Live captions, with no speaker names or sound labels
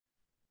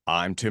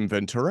I'm Tim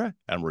Ventura,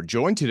 and we're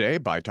joined today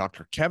by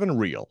Dr. Kevin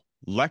Riehle,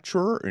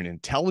 lecturer in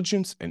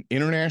intelligence and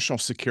international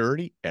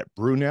security at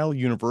Brunel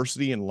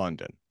University in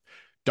London.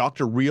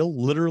 Dr. Riehle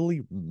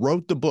literally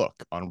wrote the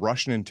book on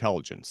Russian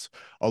intelligence,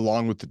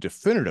 along with the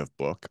definitive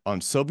book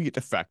on Soviet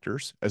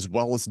defectors, as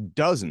well as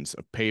dozens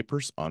of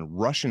papers on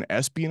Russian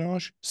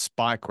espionage,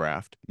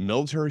 spycraft,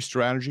 military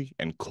strategy,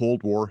 and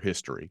Cold War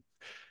history.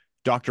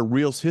 Dr.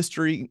 Riehle's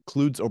history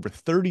includes over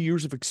 30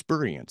 years of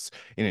experience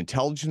in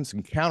intelligence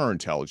and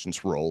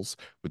counterintelligence roles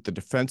with the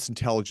Defense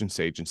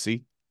Intelligence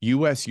Agency,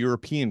 U.S.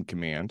 European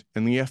Command,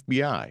 and the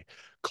FBI,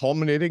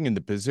 culminating in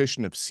the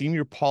position of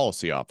Senior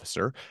Policy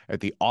Officer at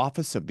the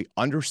Office of the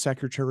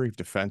Undersecretary of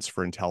Defense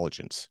for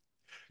Intelligence.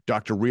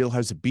 Dr. Riehle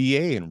has a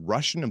BA in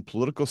Russian and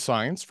Political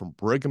Science from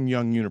Brigham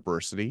Young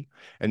University,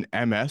 an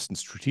MS in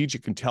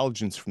Strategic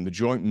Intelligence from the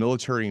Joint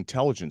Military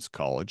Intelligence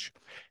College,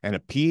 and a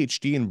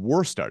PhD in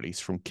War Studies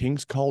from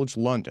King's College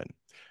London,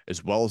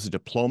 as well as a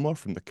diploma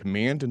from the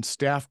Command and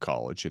Staff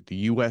College at the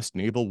U.S.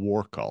 Naval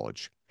War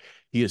College.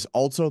 He is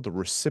also the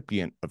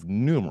recipient of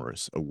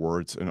numerous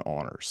awards and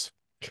honors.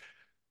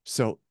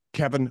 So,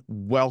 Kevin,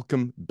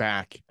 welcome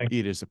back.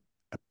 It is a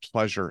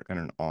pleasure and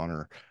an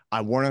honor.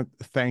 I want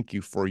to thank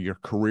you for your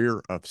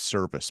career of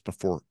service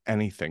before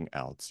anything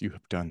else. You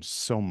have done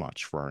so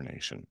much for our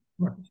nation.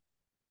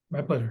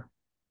 My pleasure.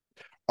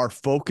 Our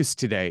focus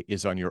today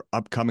is on your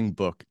upcoming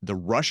book, The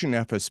Russian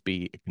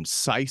FSB, A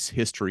Concise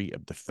History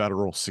of the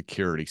Federal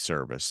Security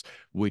Service,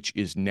 which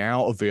is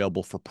now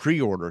available for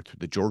pre-order through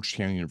the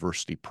Georgetown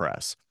University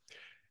Press.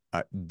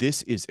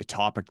 This is a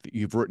topic that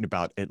you've written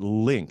about at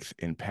length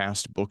in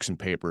past books and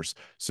papers.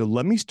 So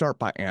let me start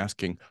by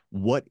asking,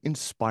 what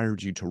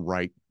inspired you to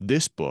write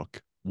this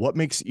book? What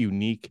makes it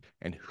unique,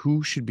 and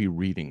who should be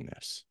reading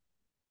this?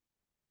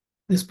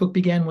 This book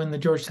began when the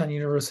Georgetown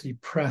University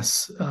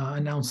Press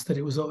announced that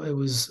it was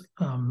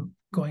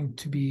going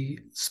to be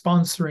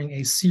sponsoring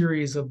a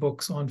series of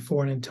books on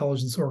foreign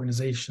intelligence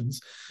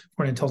organizations,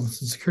 foreign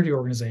intelligence and security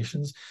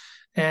organizations.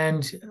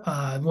 And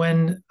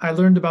when I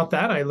learned about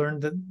that, I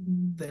learned that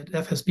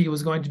FSB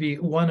was going to be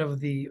one of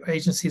the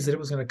agencies that it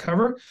was going to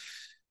cover.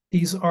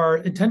 These are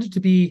intended to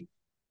be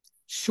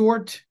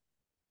short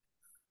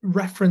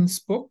reference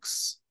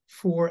books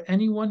for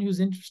anyone who's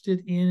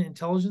interested in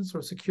intelligence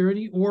or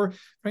security, or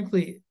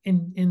frankly,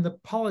 in the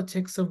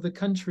politics of the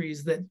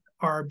countries that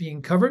are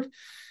being covered.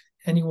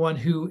 Anyone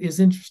who is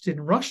interested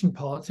in Russian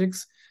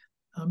politics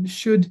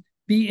should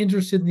be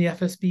interested in the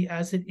FSB,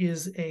 as it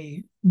is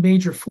a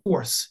major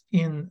force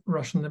in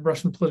the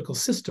Russian political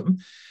system.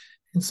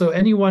 And so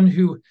anyone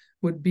who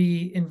would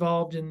be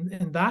involved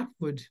in that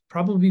would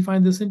probably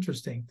find this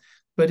interesting.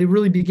 But it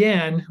really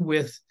began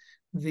with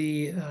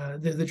the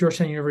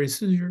Georgetown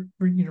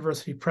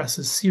University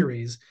Press's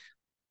series.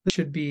 This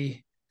should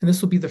be, and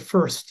this will be the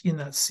first in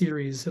that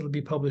series. It'll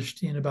be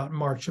published in about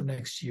March of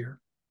next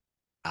year.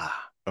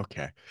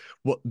 Okay.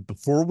 Well,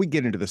 before we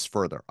get into this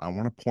further, I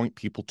want to point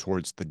people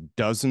towards the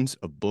dozens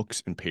of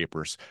books and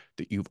papers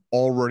that you've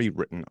already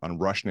written on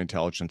Russian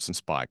intelligence and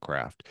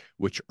spycraft,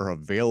 which are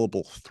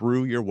available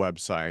through your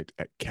website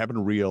at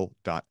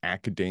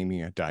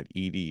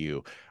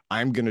kevinriehle.academia.edu.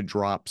 I'm going to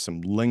drop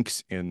some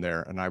links in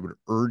there, and I would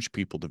urge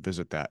people to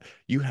visit that.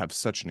 You have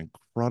such an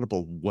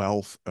incredible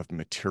wealth of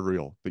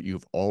material that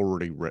you've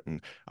already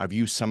written. I've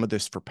used some of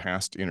this for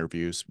past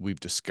interviews.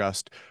 We've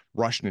discussed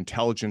Russian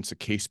intelligence, a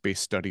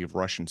case-based study of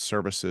Russian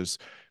services,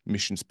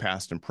 missions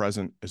past and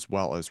present, as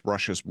well as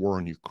Russia's war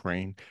in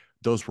Ukraine.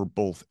 Those were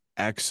both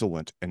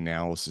excellent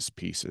analysis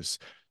pieces.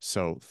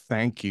 So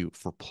thank you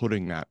for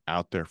putting that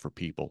out there for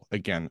people.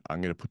 Again, I'm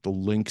going to put the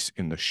links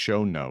in the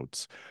show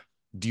notes.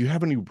 Do you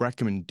have any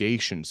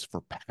recommendations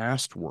for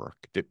past work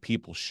that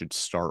people should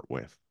start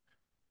with?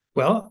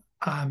 Well,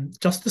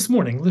 just this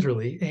morning,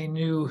 literally, a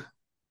new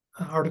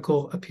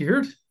article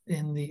appeared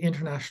in the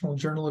International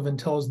Journal of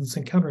Intelligence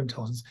and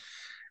Counterintelligence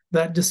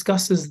that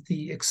discusses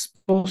the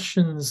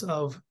expulsions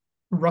of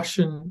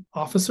Russian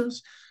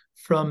officers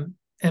from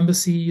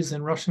embassies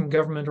and Russian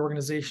government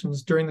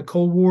organizations during the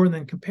Cold War, and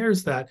then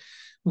compares that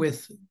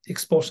with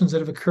expulsions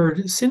that have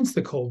occurred since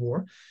the Cold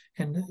War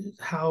and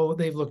how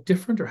they've looked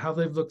different or how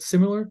they've looked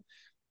similar.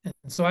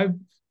 And so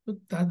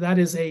that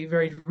is a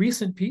very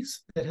recent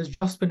piece that has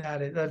just been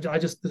added. I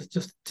just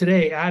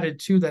today added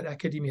to that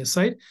academia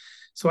site.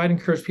 So I'd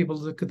encourage people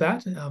to look at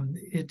that.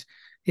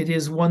 It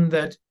is one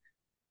that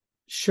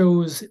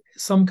shows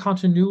some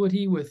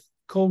continuity with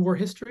Cold War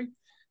history,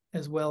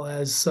 as well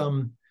as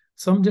some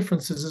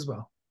differences as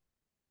well.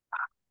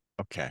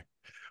 Okay.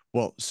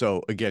 Well,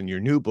 so again,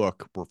 your new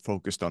book, we're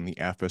focused on the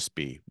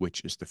FSB,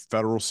 which is the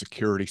Federal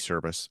Security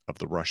Service of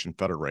the Russian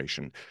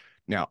Federation.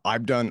 Now,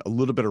 I've done a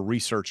little bit of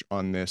research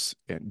on this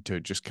and to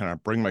just kind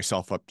of bring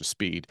myself up to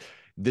speed.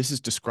 This is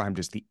described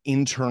as the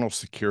internal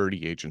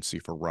security agency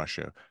for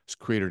Russia. It was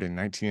created in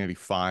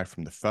 1985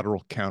 from the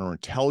Federal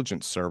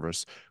Counterintelligence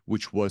Service,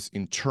 which was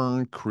in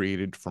turn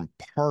created from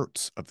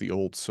parts of the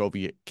old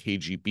Soviet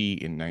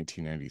KGB in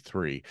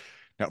 1993.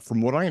 Now,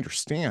 from what I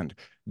understand,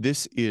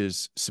 this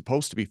is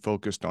supposed to be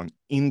focused on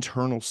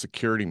internal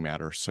security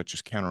matters such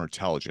as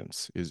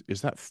counterintelligence.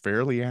 Is that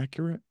fairly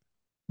accurate?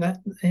 That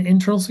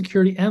internal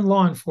security and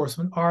law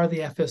enforcement are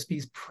the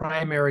FSB's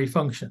primary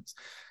functions.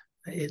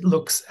 It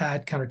looks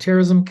at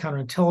counterterrorism,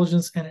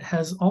 counterintelligence, and it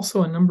has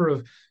also a number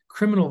of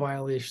criminal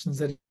violations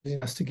that it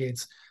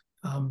investigates,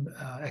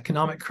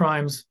 economic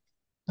crimes,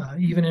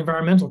 even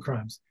environmental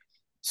crimes.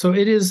 So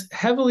it is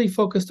heavily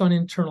focused on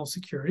internal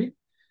security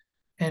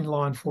and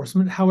law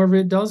enforcement. However,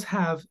 it does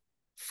have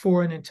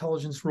foreign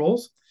intelligence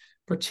roles,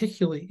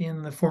 particularly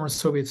in the former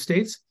Soviet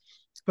states,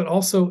 but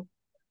also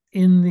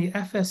in the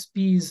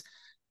FSB's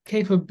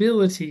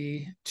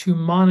capability to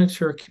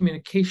monitor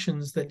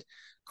communications that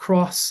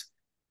cross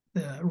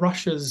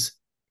Russia's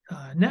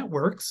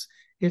networks.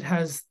 It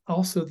has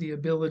also the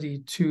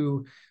ability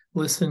to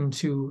listen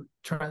to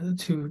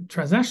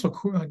transnational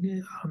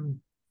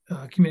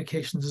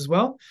communications as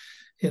well.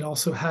 It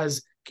also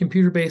has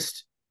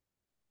computer-based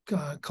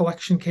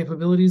collection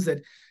capabilities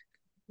that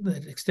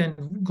extend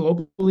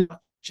globally, not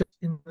just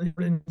in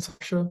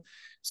Russia.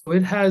 So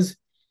it has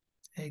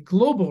a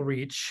global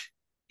reach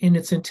in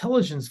its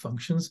intelligence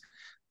functions,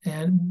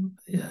 and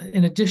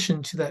in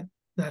addition to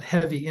that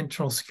heavy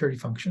internal security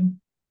function.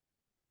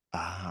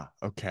 Ah,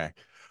 okay.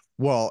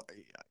 Well,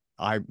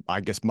 I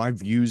guess my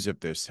views of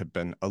this have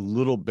been a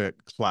little bit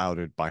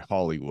clouded by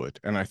Hollywood,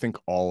 and I think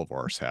all of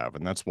ours have,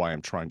 and that's why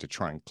I'm trying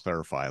and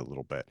clarify a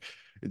little bit.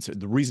 It's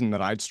the reason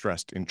that I'd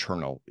stressed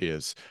internal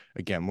is,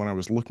 again, when I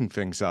was looking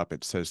things up,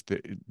 it says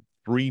that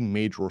three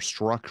major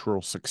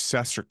structural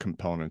successor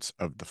components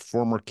of the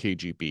former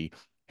KGB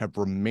have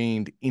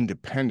remained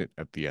independent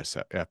of the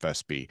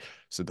FSB.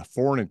 So the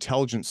Foreign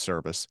Intelligence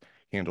Service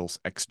handles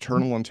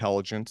external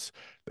intelligence.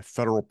 The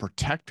Federal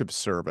Protective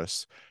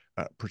Service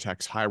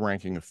protects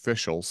high-ranking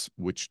officials,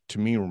 which to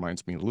me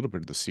reminds me a little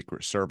bit of the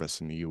Secret Service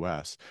in the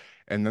U.S.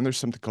 And then there's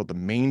something called the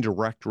Main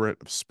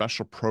Directorate of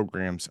Special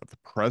Programs of the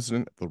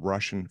President of the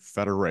Russian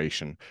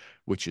Federation,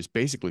 which is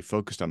basically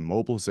focused on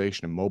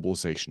mobilization and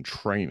mobilization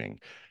training.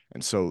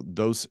 And so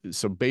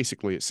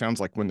basically it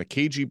sounds like when the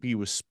KGB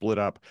was split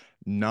up,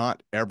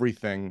 not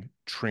everything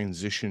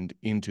transitioned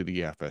into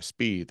the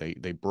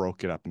FSB. They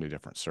broke it up into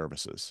different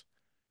services.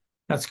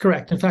 That's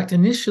correct. In fact,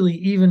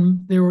 initially,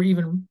 there were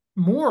even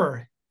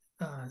more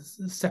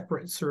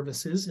separate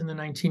services in the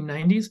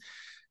 1990s.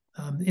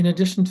 In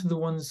addition to the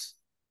ones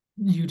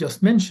you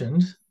just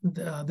mentioned,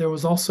 there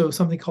was also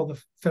something called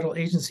the Federal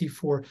Agency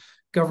for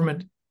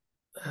Government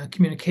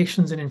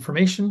Communications and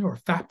Information, or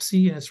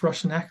FAPSI in its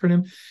Russian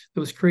acronym, that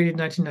was created in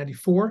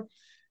 1994.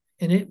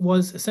 And it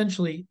was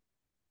essentially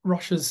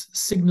Russia's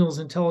signals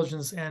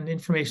intelligence and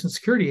information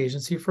security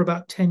agency for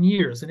about 10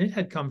 years. And it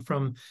had come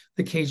from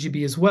the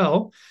KGB as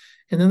well.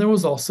 And then there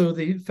was also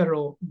the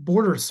Federal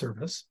Border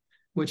Service,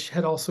 which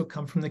had also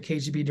come from the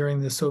KGB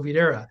during the Soviet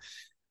era.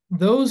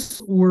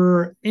 Those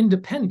were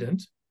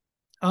independent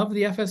of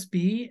the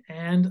FSB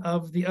and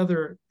of the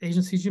other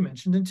agencies you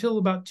mentioned until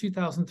about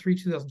 2003,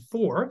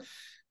 2004,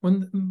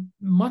 when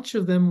much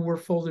of them were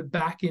folded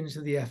back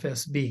into the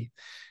FSB.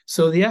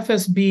 So the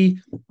FSB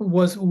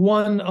was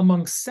one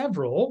among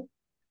several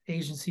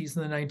agencies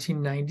in the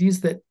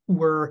 1990s that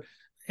were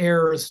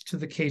heirs to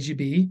the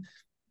KGB.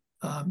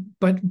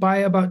 But by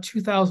about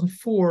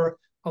 2004,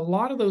 a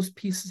lot of those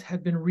pieces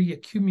had been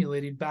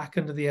reaccumulated back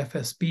into the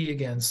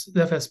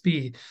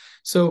FSB.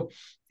 So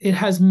it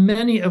has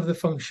many of the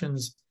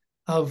functions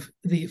of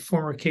the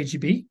former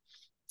KGB,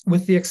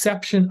 with the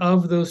exception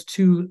of those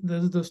two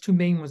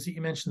main ones that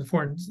you mentioned: the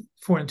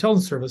Foreign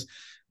Intelligence Service,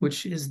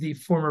 which is the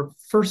former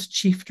first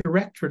chief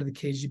directorate of the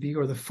KGB,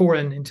 or the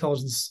Foreign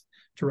Intelligence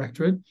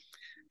Directorate,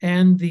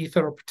 and the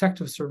Federal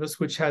Protective Service,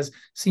 which has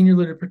senior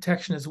leader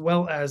protection as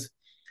well as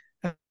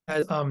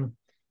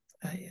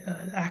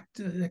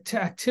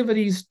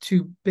activities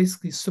to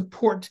basically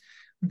support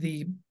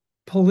the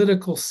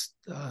political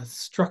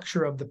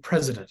structure of the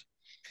president,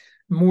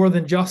 more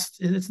than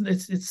just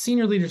it's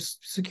senior leader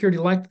security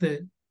like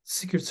the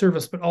Secret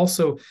Service, but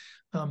also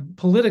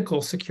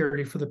political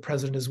security for the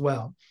president as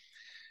well.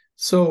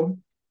 So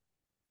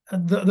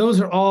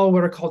those are all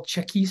what are called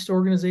Chekist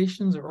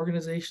organizations, or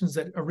organizations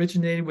that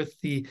originated with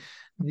the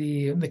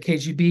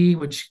KGB,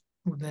 which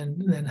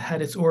then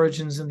had its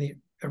origins in the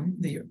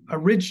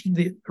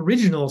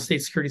original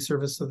state security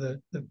service of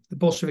the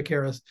Bolshevik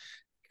era,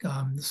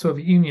 the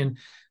Soviet Union,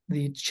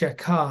 the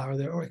Cheka, or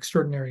the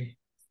Extraordinary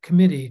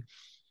Committee.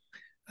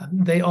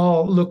 They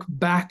all look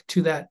back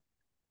to that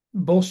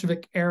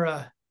Bolshevik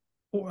era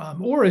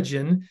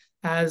origin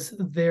as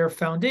their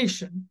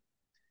foundation.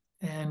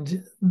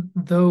 And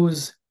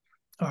those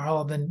are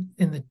all then,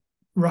 in the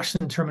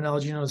Russian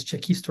terminology, known as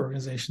Chekist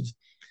organizations.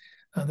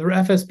 The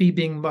FSB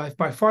being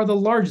by far the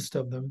largest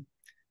of them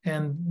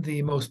and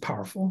the most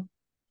powerful.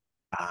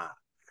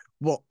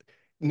 Well,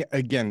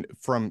 again,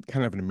 from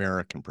kind of an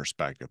American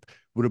perspective,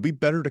 would it be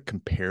better to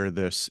compare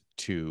this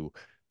to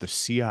the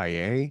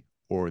CIA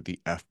or the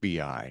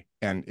FBI?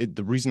 And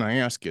the reason I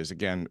ask is,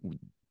 again,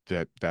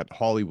 that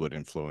Hollywood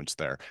influence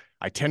there.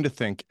 I tend to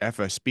think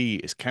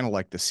FSB is kind of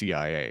like the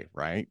CIA,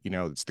 right? You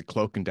know, it's the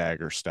cloak and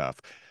dagger stuff.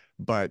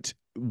 But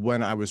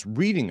when I was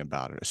reading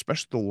about it,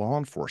 especially the law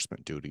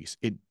enforcement duties,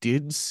 it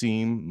did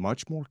seem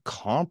much more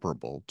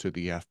comparable to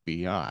the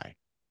FBI.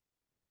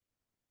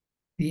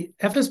 The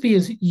FSB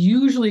is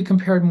usually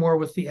compared more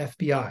with the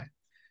FBI.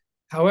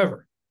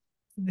 However,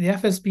 the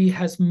FSB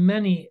has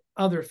many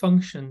other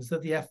functions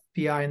that the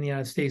FBI in the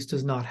United States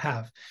does not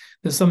have.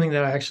 There's something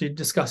that I actually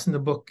discuss in the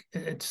book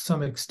to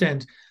some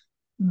extent,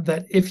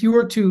 that if you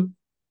were to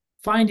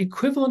find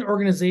equivalent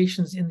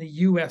organizations in the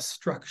US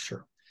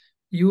structure,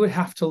 you would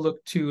have to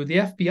look to the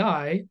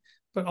FBI,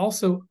 but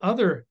also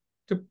other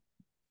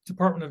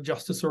Department of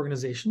Justice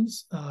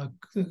organizations,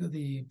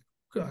 the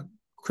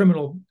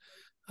criminal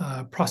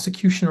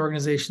prosecution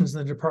organizations in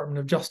the Department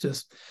of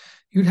Justice.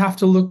 You'd have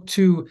to look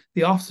to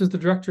the Office of the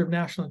Director of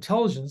National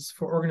Intelligence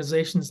for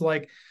organizations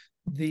like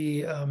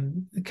the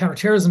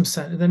Counterterrorism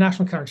Center, the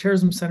National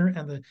Counterterrorism Center,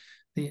 and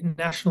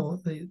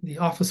the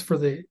Office for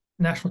the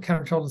National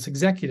Counterintelligence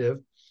Executive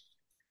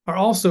are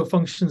also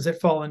functions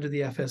that fall under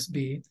the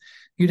FSB.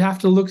 You'd have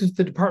to look at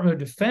the Department of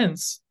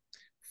Defense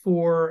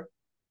for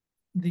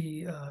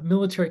the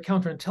military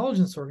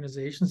counterintelligence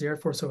organizations, the Air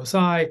Force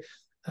OSI,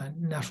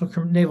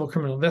 Naval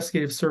Criminal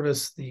Investigative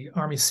Service, the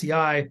Army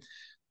CI.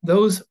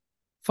 Those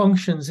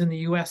functions in the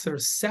US that are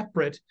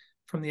separate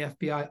from the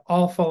FBI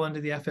all fall under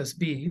the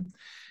FSB.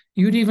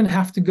 You'd even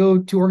have to go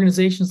to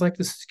organizations like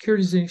the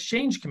Securities and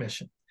Exchange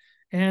Commission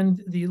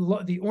and the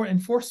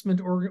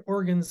enforcement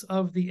organs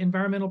of the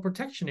Environmental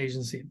Protection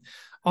Agency,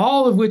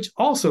 all of which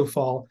also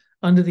fall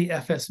under the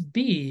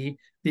FSB,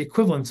 the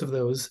equivalents of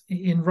those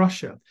in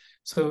Russia.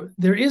 So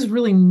there is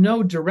really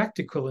no direct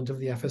equivalent of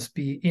the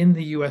FSB in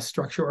the US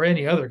structure or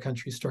any other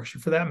country structure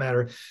for that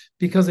matter,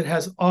 because it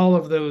has all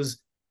of those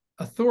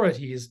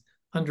authorities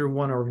under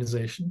one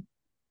organization.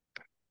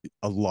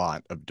 A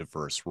lot of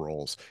diverse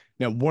roles.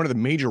 Now, one of the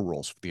major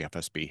roles for the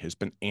FSB has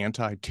been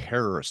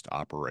anti-terrorist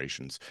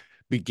operations,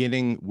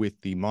 beginning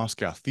with the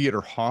Moscow theater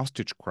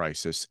hostage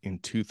crisis in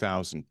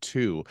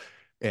 2002.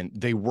 And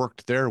they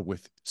worked there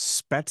with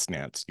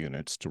Spetsnaz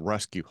units to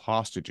rescue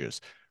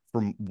hostages.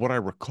 From what I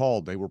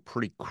recall, they were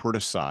pretty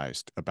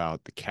criticized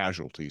about the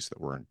casualties that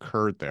were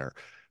incurred there.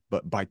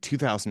 But by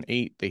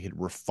 2008, they had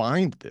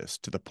refined this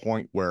to the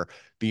point where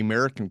the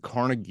American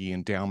Carnegie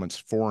Endowment's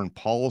Foreign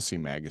Policy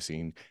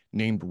magazine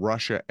named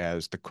Russia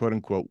as the quote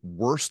unquote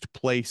worst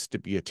place to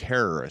be a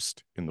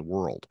terrorist in the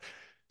world.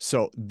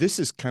 So this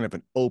is kind of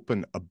an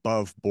open,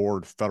 above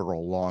board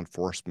federal law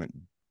enforcement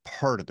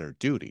part of their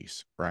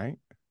duties, right?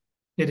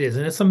 It is,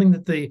 and it's something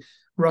that the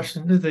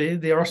Russian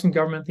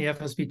government, the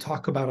FSB,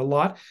 talk about a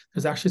lot.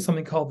 There's actually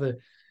something called the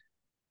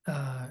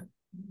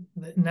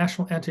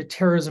National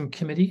Anti-Terrorism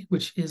Committee,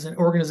 which is an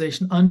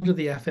organization under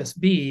the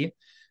FSB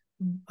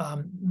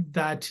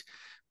that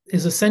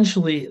is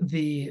essentially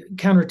the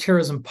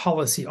counterterrorism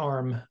policy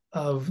arm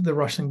of the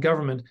Russian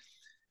government,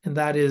 and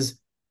that is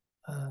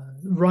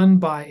run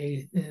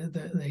by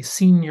a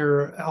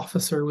senior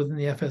officer within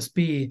the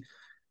FSB.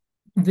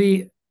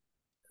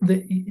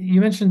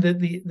 You mentioned that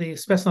the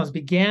Spetsnaz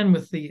began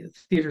with the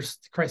theater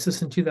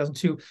crisis in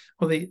 2002.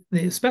 Well, the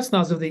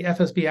Spetsnaz of the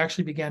FSB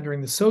actually began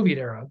during the Soviet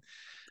era,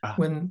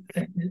 and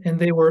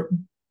they were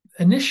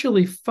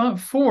initially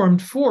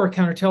formed for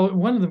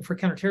one of them for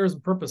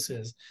counterterrorism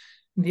purposes,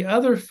 and the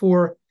other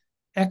for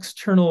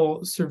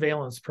external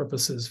surveillance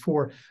purposes,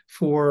 for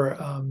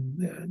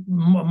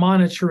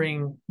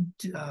monitoring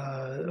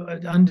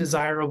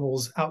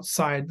undesirables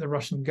outside the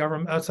Russian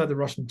government, outside the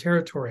Russian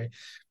territory.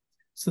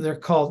 So they're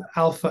called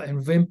Alpha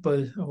and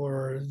Wimpel,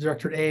 or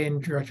Directorate A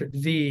and Directorate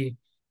V.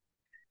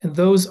 And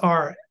those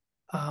are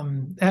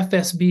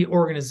FSB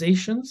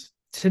organizations.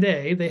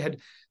 Today,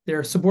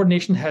 their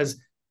subordination has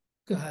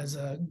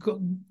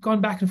gone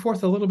back and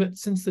forth a little bit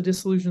since the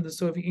dissolution of the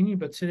Soviet Union,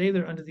 but today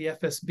they're under the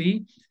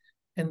FSB,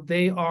 and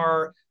they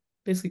are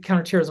basically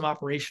counterterrorism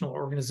operational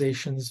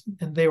organizations,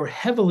 and they were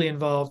heavily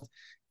involved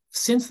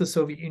since the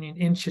Soviet Union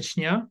in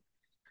Chechnya,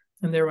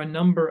 and there were a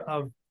number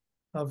of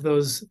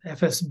those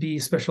FSB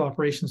special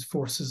operations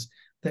forces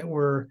that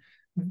were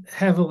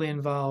heavily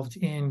involved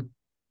in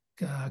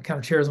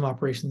counterterrorism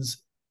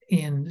operations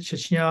in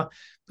Chechnya,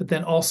 but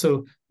then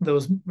also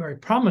those very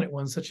prominent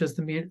ones, such as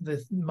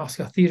the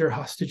Moscow theater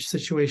hostage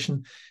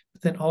situation,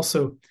 but then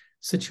also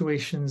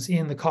situations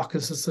in the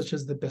Caucasus, such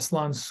as the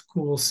Beslan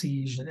school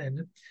siege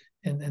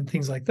and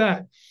things like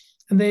that.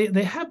 And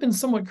they have been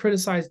somewhat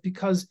criticized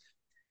because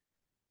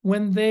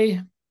when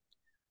they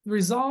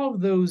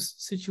resolve those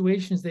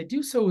situations, they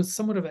do so with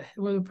somewhat of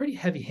a pretty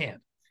heavy hand.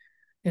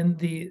 In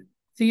the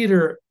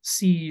theater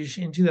siege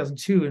in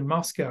 2002 in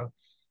Moscow,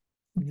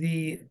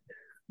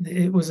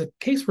 it was a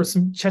case where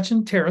some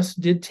Chechen terrorists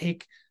did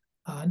take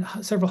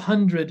several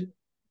hundred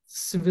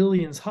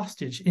civilians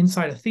hostage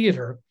inside a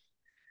theater,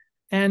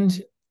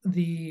 and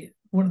the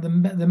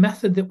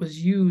method that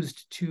was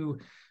used to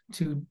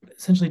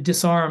essentially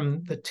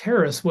disarm the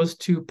terrorists was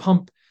to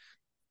pump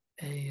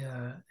a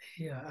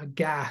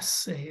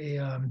gas,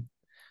 a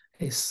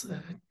a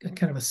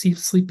kind of a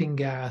sleeping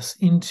gas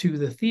into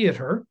the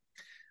theater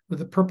with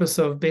the purpose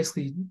of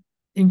basically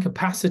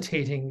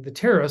incapacitating the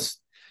terrorists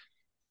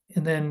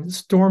and then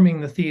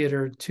storming the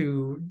theater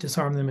to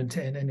disarm them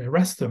and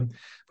arrest them.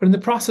 But in the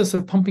process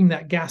of pumping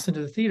that gas into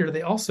the theater,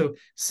 they also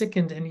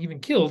sickened and even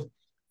killed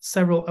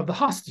several of the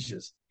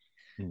hostages.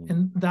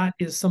 And that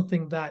is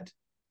something that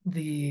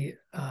the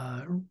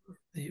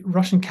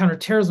Russian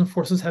counterterrorism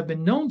forces have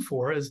been known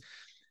for. As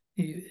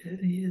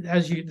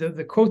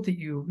the quote that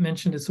you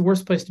mentioned, it's the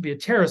worst place to be a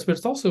terrorist, but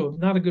it's also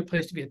not a good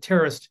place to be a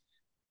terrorist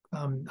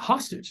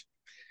hostage,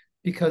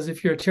 because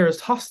if you're a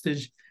terrorist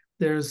hostage,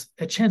 there's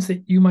a chance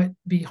that you might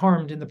be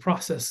harmed in the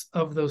process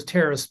of those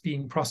terrorists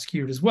being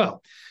prosecuted as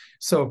well.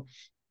 So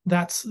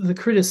that's the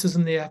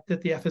criticism that the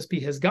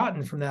FSB has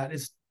gotten from that,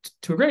 is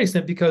to a great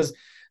extent because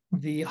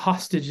the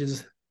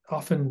hostages,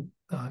 often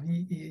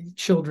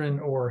children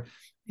or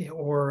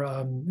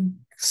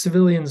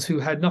civilians who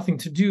had nothing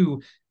to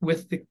do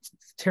with the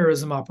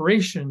terrorism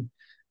operation,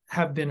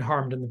 have been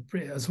harmed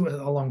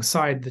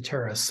alongside the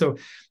terrorists. So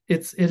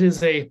it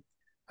is a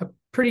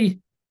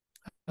pretty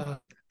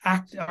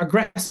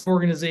aggressive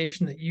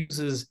organization that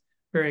uses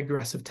very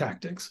aggressive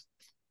tactics.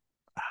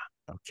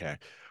 Okay.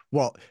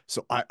 Well,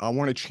 so I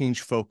want to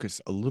change focus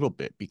a little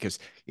bit, because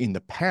in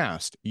the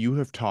past, you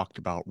have talked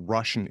about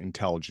Russian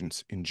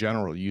intelligence in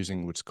general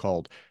using what's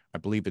called, I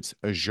believe it's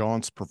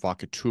agents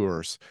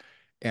provocateurs.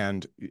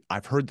 And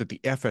I've heard that the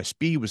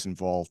FSB was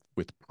involved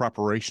with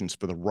preparations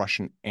for the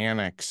Russian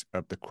annex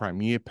of the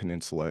Crimea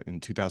Peninsula in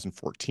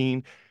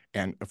 2014.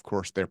 And of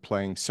course, they're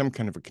playing some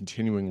kind of a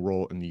continuing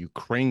role in the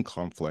Ukraine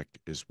conflict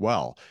as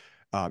well.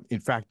 In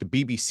fact, the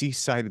BBC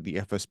cited the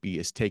FSB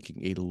as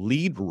taking a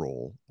lead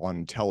role on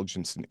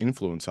intelligence and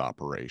influence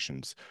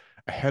operations,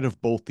 ahead of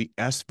both the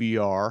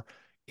SVR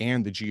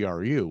and the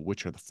GRU,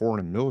 which are the Foreign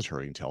and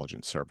Military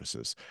Intelligence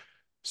Services.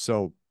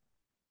 So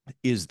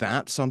is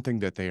that something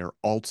that they are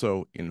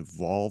also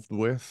involved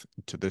with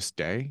to this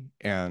day?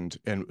 And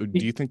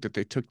do you think that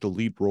they took the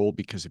lead role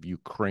because of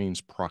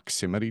Ukraine's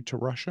proximity to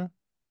Russia?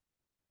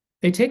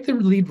 They take the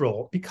lead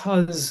role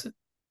because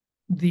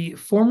the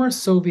former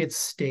Soviet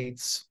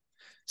states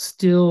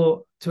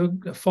still to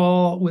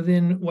fall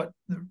within what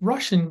the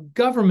Russian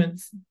government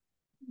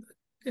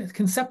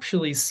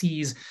conceptually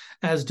sees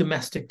as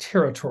domestic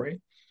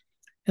territory.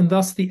 And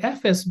thus the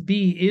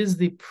FSB is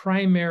the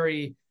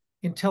primary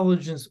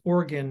intelligence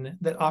organ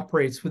that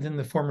operates within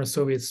the former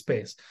Soviet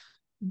space.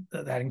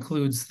 That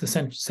includes the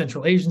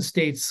Central Asian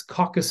states,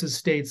 Caucasus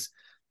states,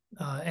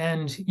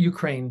 and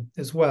Ukraine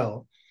as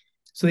well.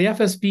 So the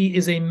FSB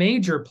is a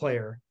major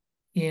player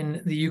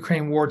in the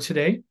Ukraine war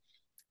today.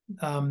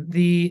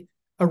 The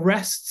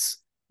arrests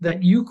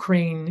that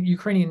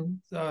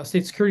Ukrainian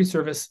State Security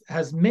Service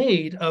has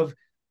made of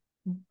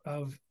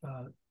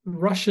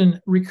Russian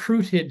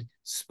recruited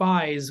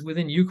spies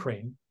within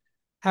Ukraine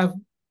have,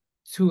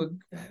 to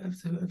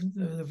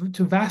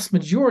vast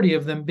majority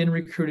of them, been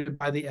recruited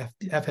by the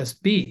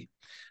FSB,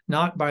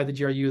 not by the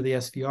GRU or the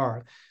SVR.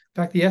 In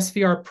fact, the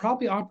SVR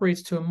probably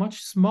operates to a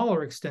much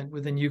smaller extent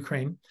within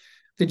Ukraine.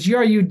 The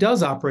GRU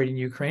does operate in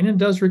Ukraine and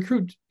does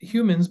recruit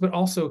humans, but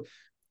also,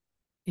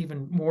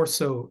 even more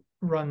so,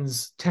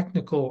 runs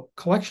technical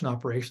collection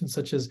operations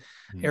such as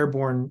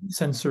airborne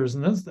sensors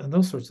and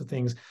those sorts of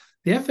things.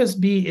 The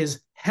FSB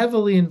is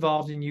heavily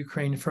involved in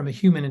Ukraine from a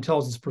human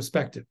intelligence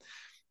perspective,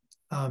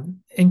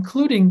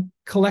 including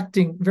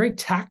collecting very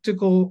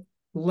tactical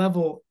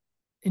level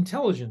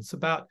intelligence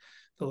about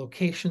the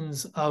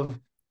locations of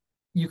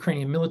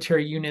Ukrainian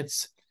military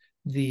units,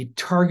 the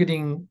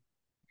targeting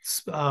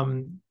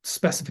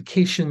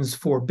specifications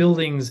for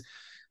buildings,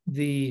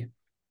 the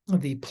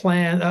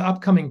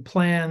upcoming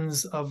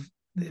plans of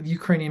the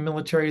Ukrainian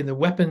military, the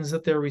weapons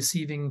that they're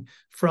receiving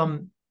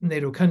from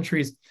NATO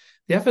countries.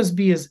 The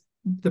FSB is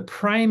the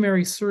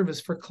primary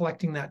service for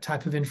collecting that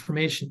type of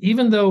information,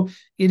 even though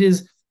it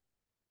is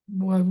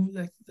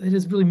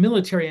really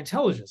military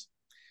intelligence.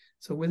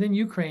 So within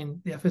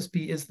Ukraine, the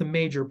FSB is the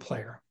major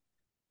player.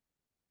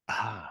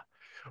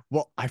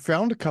 Well, I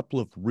found a couple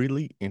of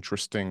really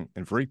interesting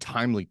and very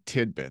timely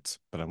tidbits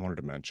that I wanted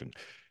to mention.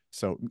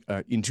 So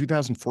in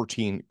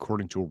 2014,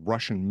 according to a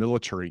Russian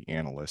military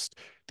analyst,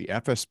 the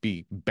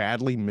FSB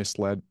badly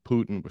misled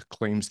Putin with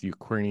claims the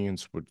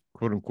Ukrainians would,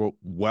 quote unquote,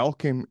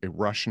 welcome a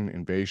Russian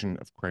invasion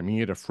of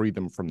Crimea to free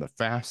them from the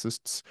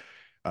fascists.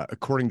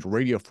 According to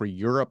Radio Free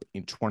Europe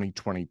in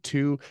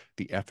 2022,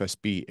 the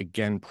FSB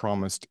again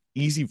promised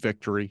easy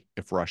victory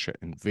if Russia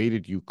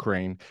invaded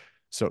Ukraine.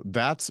 So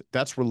that's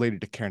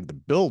related to kind of the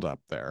buildup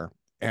there.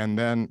 And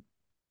then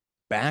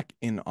back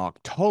in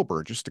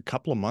October, just a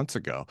couple of months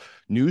ago,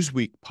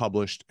 Newsweek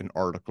published an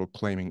article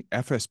claiming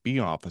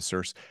FSB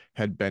officers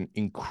had been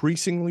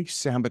increasingly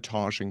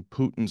sabotaging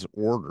Putin's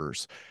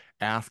orders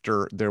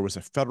after there was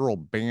a federal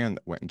ban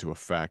that went into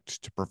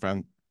effect to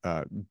prevent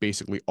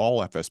basically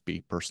all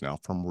FSB personnel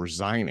from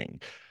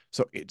resigning.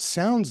 So it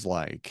sounds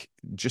like,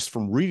 just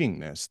from reading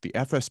this, the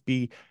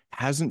FSB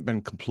hasn't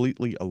been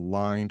completely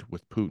aligned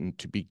with Putin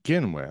to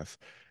begin with.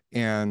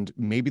 And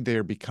maybe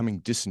they're becoming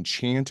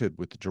disenchanted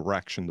with the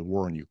direction the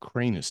war in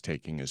Ukraine is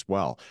taking as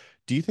well.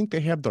 Do you think they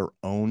have their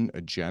own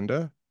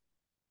agenda?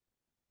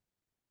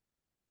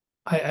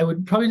 I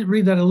would probably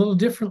read that a little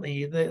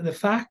differently. The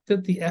fact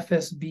that the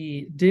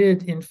FSB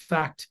did, in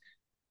fact,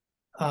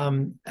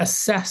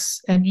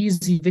 assess an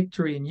easy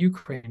victory in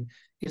Ukraine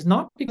is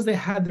not because they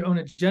had their own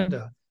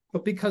agenda,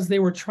 but because they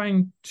were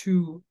trying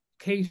to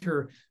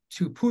cater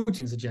to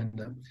Putin's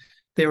agenda.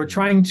 They were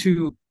trying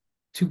to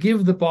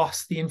give the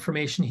boss the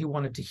information he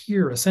wanted to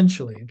hear,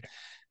 essentially.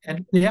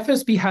 And the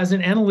FSB has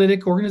an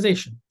analytic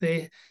organization.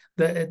 That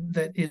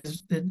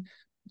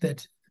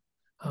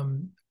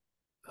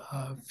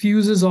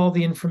fuses all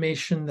the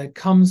information that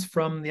comes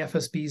from the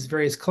FSB's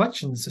various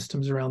collection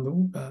systems around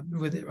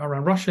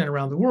Russia and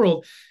around the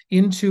world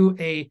into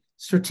a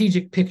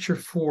strategic picture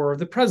for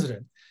the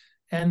president.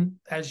 And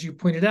as you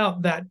pointed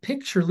out, that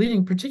picture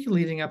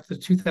particularly leading up to the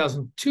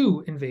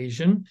 2002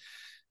 invasion,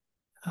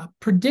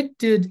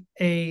 predicted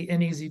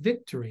an easy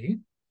victory,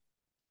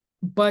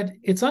 but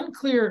it's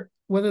unclear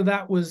whether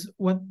that was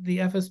what the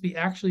FSB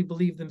actually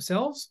believed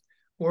themselves,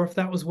 or if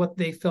that was what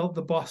they felt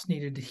the boss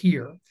needed to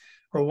hear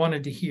or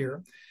wanted to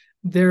hear.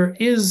 There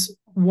is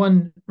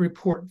one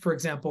report, for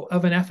example,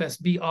 of an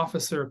FSB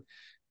officer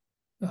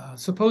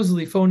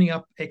supposedly phoning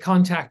up a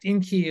contact in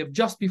Kiev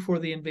just before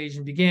the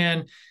invasion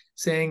began,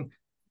 saying,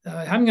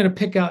 "I'm going to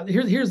pick out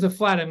here's the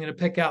flat I'm going to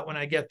pick out when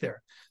I get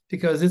there,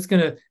 because it's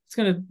going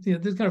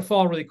to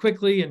fall really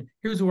quickly, and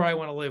here's where I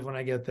want to live when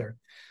I get there."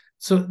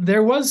 So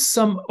there was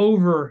some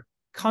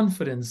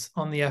overconfidence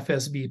on the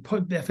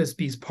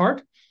FSB's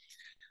part.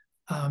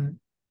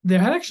 There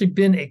had actually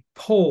been a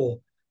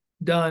poll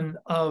done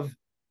of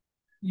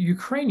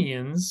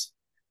Ukrainians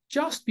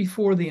just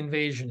before the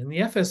invasion, and the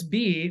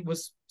FSB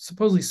was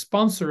supposedly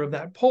sponsor of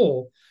that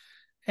poll,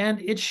 and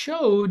it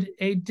showed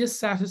a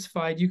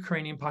dissatisfied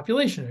Ukrainian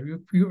population,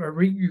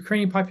 a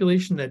Ukrainian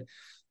population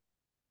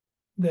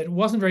that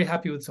wasn't very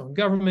happy with its own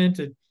government.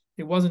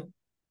 It wasn't.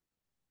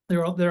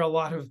 There are a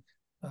lot of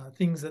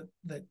things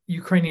that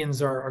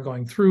Ukrainians are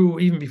going through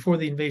even before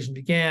the invasion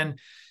began,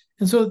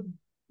 and so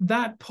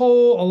that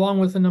poll, along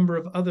with a number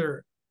of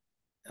other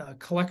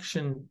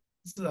collection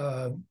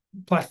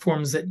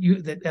platforms that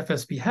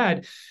FSB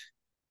had,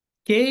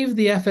 gave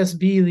the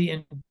FSB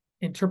the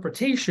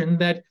interpretation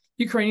that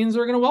Ukrainians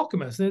are going to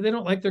welcome us. They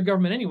don't like their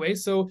government anyway,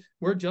 so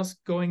we're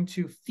just going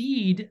to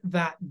feed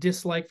that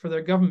dislike for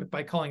their government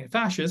by calling it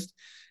fascist,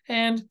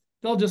 and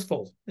they'll just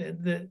fold.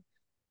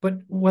 But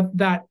what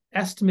that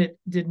estimate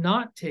did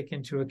not take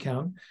into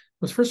account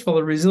was, first of all,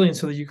 the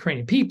resilience of the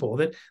Ukrainian people,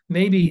 that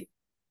maybe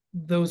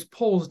those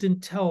polls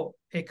didn't tell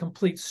a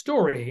complete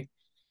story,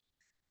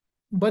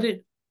 but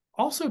it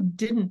also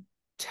didn't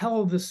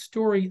tell the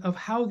story of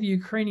how the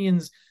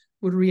Ukrainians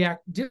would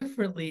react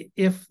differently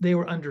if they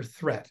were under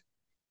threat.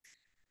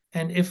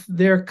 And if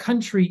their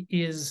country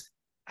is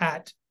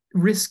at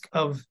risk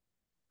of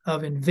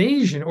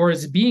invasion or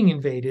is being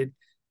invaded,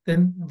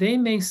 then they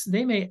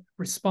may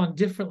respond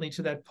differently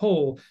to that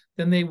poll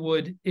than they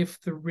would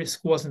if the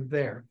risk wasn't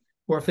there,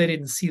 or if they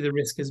didn't see the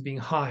risk as being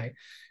high.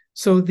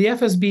 So the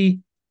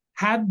FSB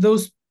had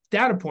those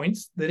data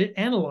points that it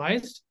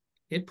analyzed.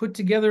 It put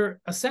together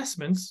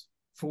assessments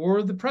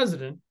for the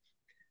president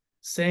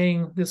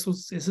saying this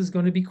is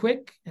going to be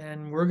quick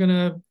and we're going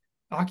to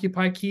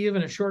occupy Kiev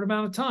in a short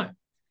amount of time.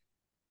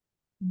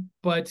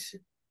 But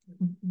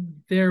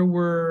there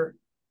were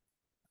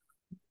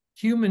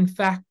human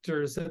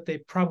factors that they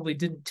probably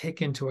didn't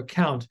take into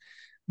account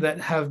that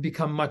have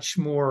become much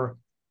more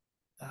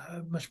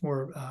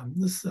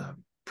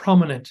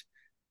prominent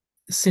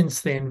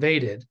since they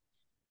invaded,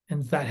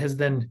 and that has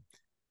then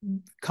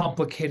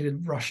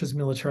complicated Russia's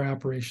military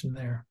operation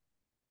there.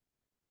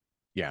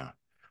 Yeah.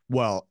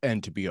 Well,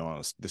 and to be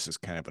honest, this is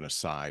kind of an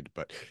aside,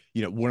 but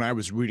when I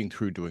was reading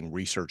through doing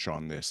research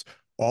on this,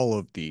 all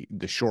of the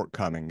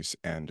shortcomings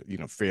and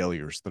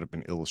failures that have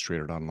been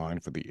illustrated online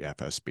for the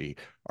FSB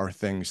are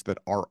things that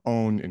our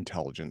own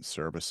intelligence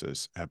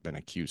services have been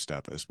accused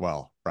of as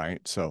well,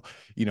 right? So,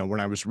 when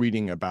I was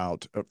reading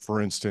about,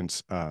 for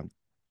instance,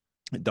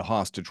 the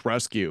hostage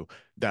rescue,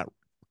 that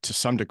to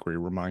some degree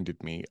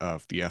reminded me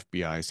of the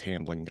FBI's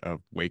handling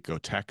of Waco,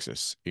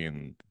 Texas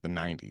in the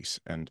 90s.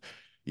 And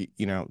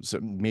so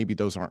maybe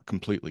those aren't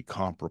completely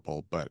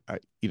comparable, but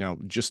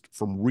just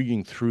from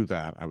reading through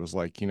that, I was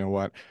like, you know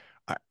what?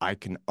 I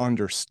can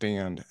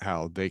understand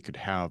how they could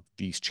have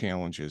these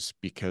challenges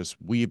because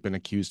we've been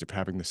accused of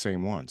having the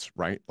same ones,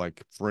 right?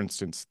 Like, for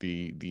instance,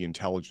 the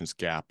intelligence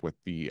gap with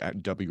the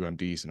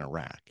WMDs in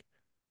Iraq.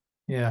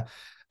 Yeah,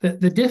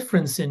 the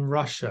difference in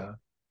Russia,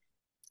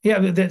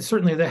 that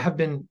certainly there have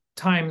been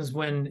times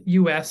when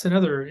U.S. and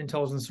other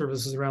intelligence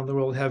services around the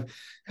world have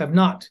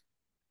not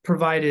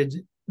provided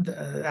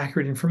the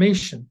accurate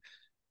information.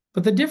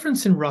 But the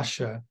difference in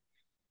Russia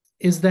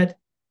is that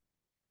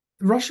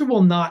Russia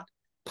will not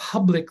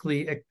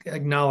publicly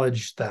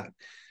acknowledge that.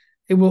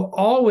 It will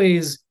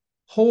always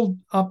hold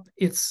up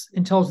its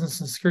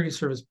intelligence and security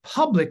service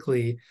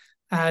publicly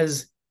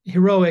as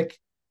heroic,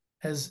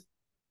 as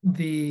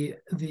the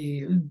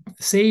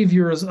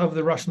saviors of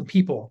the Russian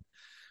people.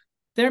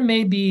 there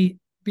may be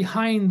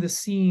behind the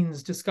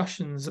scenes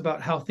discussions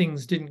about how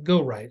things didn't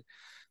go right,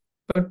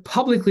 but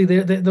publicly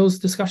those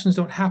discussions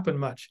don't happen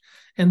much.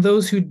 And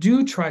those who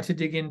do try to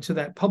dig into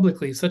that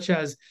publicly, such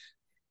as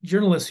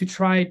journalists who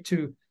tried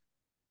to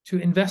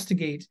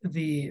investigate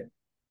the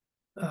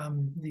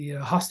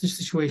hostage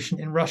situation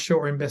in Russia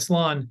or in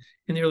Beslan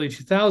in the early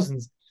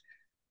 2000s,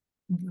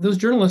 those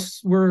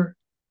journalists were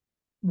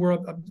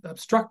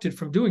obstructed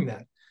from doing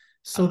that,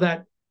 so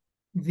that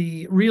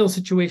the real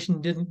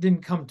situation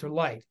didn't come to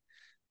light.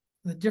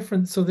 The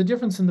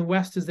difference in the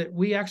West is that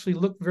we actually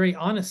look very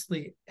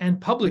honestly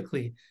and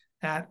publicly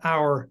at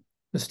our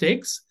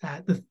mistakes,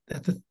 at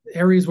the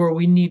areas where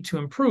we need to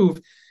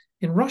improve.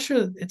 In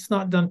Russia, it's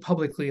not done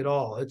publicly at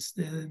all.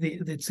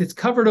 It's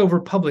covered over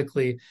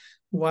publicly,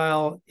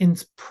 while in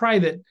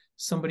private,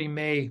 somebody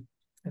may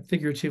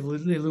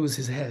figuratively lose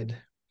his head.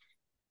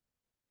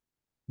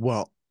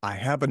 Well, I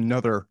have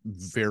another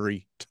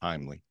very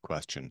timely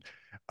question.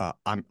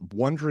 I'm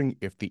wondering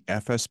if the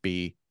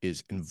FSB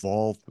is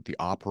involved with the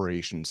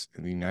operations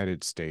in the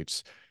United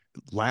States.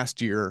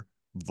 Last year,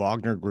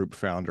 Wagner Group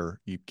founder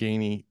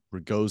Yevgeny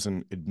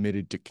Prigozhin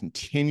admitted to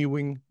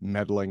continuing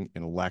meddling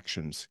in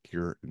elections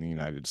here in the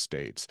United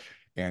States.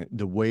 And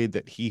the way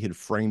that he had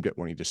framed it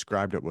when he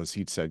described it was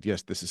he'd said,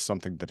 yes, this is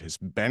something that has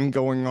been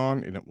going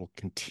on and it will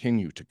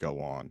continue to go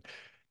on.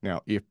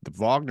 Now, if the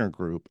Wagner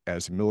Group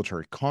as a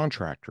military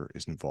contractor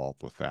is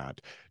involved with that,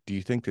 do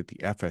you think that the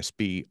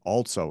FSB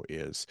also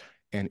is?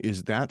 And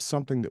is that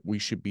something that we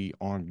should be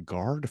on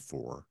guard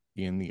for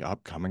in the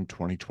upcoming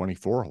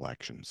 2024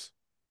 elections?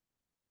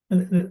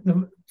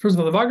 First of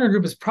all, the Wagner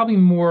Group is probably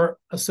more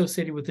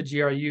associated with the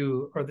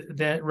GRU or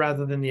that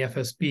rather than the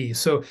FSB.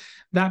 So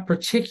that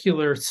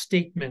particular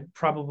statement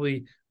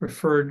probably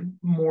referred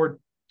more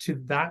to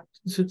that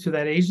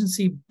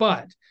agency,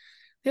 but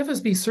the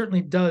FSB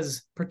certainly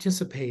does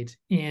participate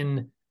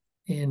in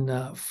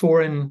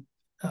foreign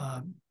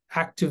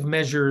active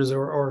measures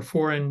or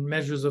foreign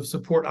measures of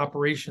support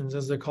operations,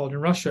 as they're called in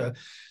Russia,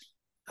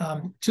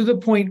 to the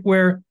point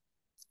where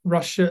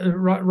Russian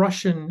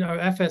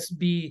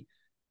FSB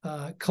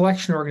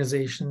collection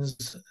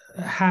organizations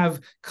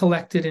have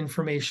collected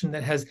information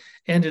that has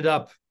ended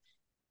up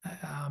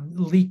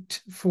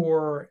leaked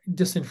for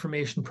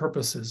disinformation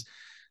purposes.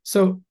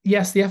 So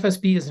yes, the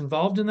FSB is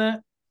involved in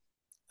that.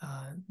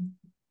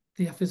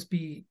 The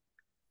FSB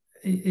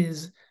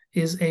is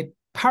a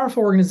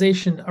powerful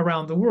organization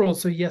around the world.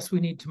 So yes,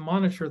 we need to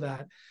monitor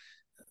that.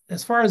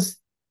 As far as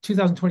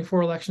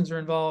 2024 elections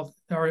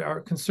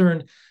are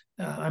concerned,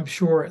 I'm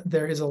sure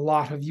there is a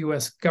lot of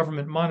U.S.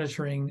 government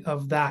monitoring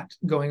of that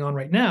going on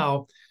right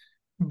now.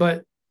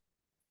 But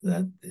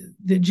the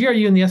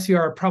GRU and the SCR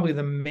are probably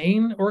the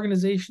main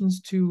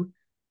organizations to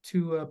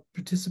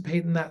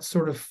participate in that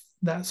sort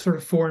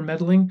of foreign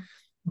meddling.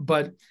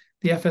 But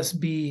the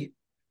FSB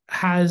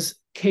has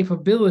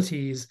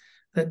capabilities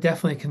that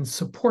definitely can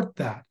support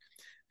that,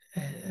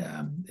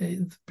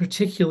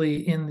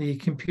 particularly in the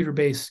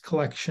computer-based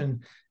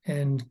collection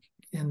and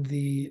in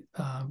the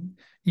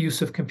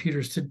use of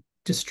computers to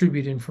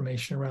distribute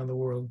information around the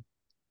world.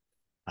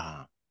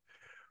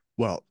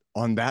 Well,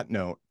 on that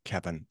note,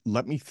 Kevin,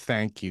 let me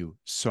thank you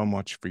so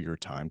much for your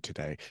time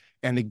today.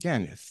 And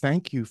again,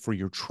 thank you for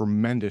your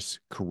tremendous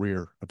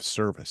career of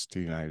service to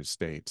the United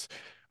States.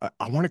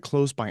 I want to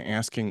close by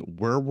asking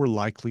where we're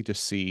likely to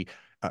see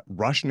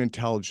Russian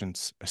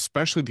intelligence,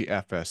 especially the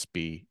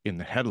FSB, in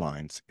the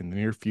headlines in the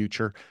near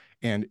future.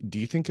 And do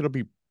you think it'll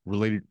be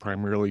related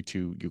primarily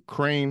to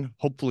Ukraine,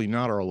 hopefully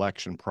not our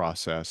election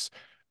process,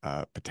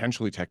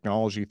 potentially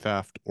technology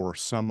theft, or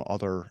some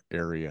other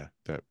area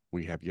that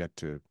we have yet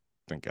to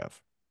think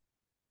of?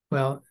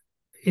 Well,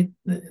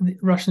 the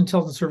Russian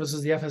intelligence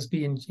services, the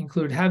FSB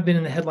included, have been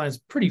in the headlines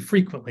pretty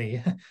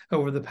frequently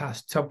over the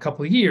past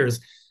couple of years.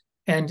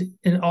 And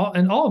in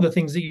all of the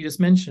things that you just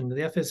mentioned,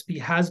 the FSB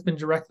has been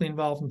directly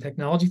involved in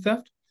technology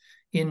theft,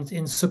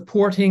 in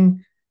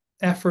supporting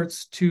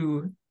efforts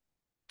to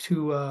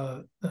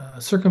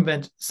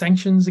circumvent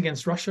sanctions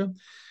against Russia.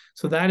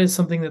 So that is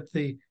something that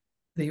the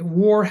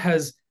war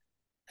has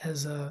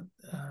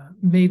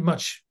made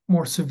much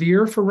more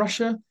severe for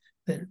Russia.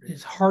 That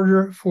it's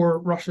harder for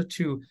Russia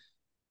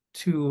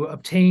to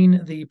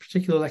obtain the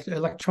particular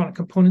electronic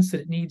components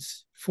that it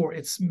needs for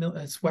its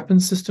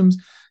weapons systems.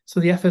 So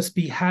the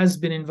FSB has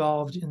been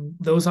involved in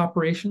those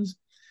operations.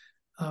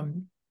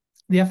 The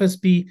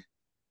FSB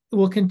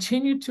will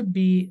continue to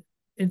be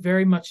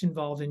very much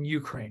involved in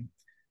Ukraine,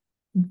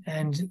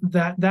 and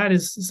that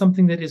is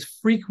something that is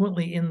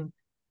frequently in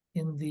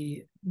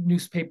the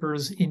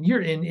newspapers in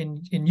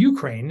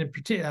Ukraine.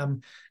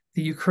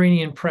 The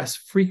Ukrainian press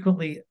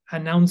frequently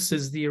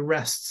announces the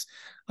arrests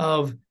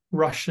of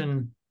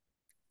Russian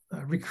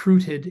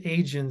recruited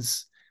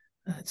agents.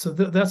 So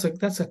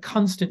that's a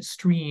constant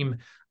stream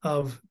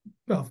of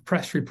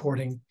press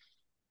reporting.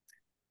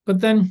 But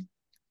then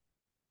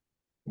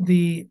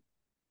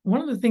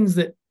one of the things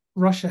that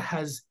Russia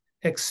has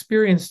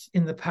experienced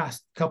in the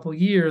past couple of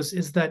years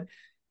is that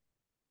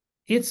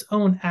its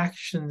own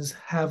actions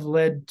have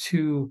led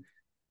to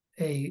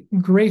a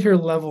greater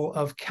level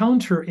of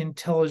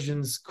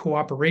counterintelligence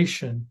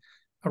cooperation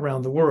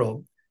around the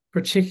world,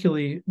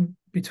 particularly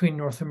between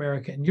North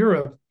America and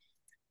Europe,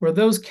 where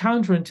those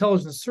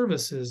counterintelligence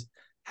services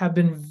have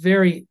been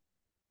very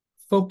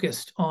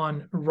focused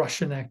on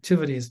Russian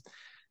activities.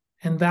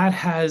 And that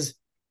has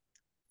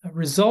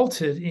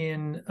resulted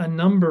in a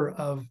number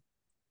of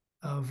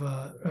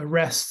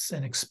arrests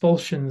and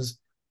expulsions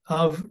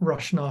of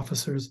Russian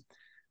officers,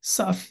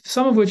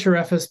 some of which are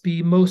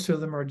FSB, most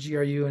of them are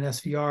GRU and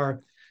SVR.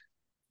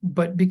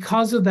 But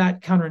because of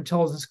that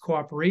counterintelligence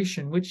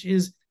cooperation, which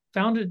is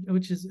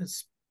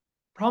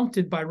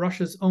prompted by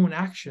Russia's own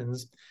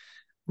actions,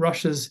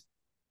 Russia's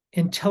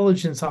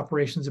intelligence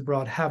operations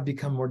abroad have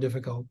become more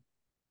difficult.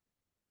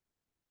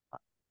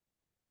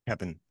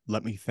 Kevin,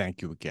 let me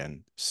thank you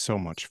again so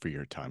much for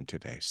your time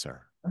today,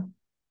 sir.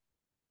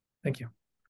 Thank you.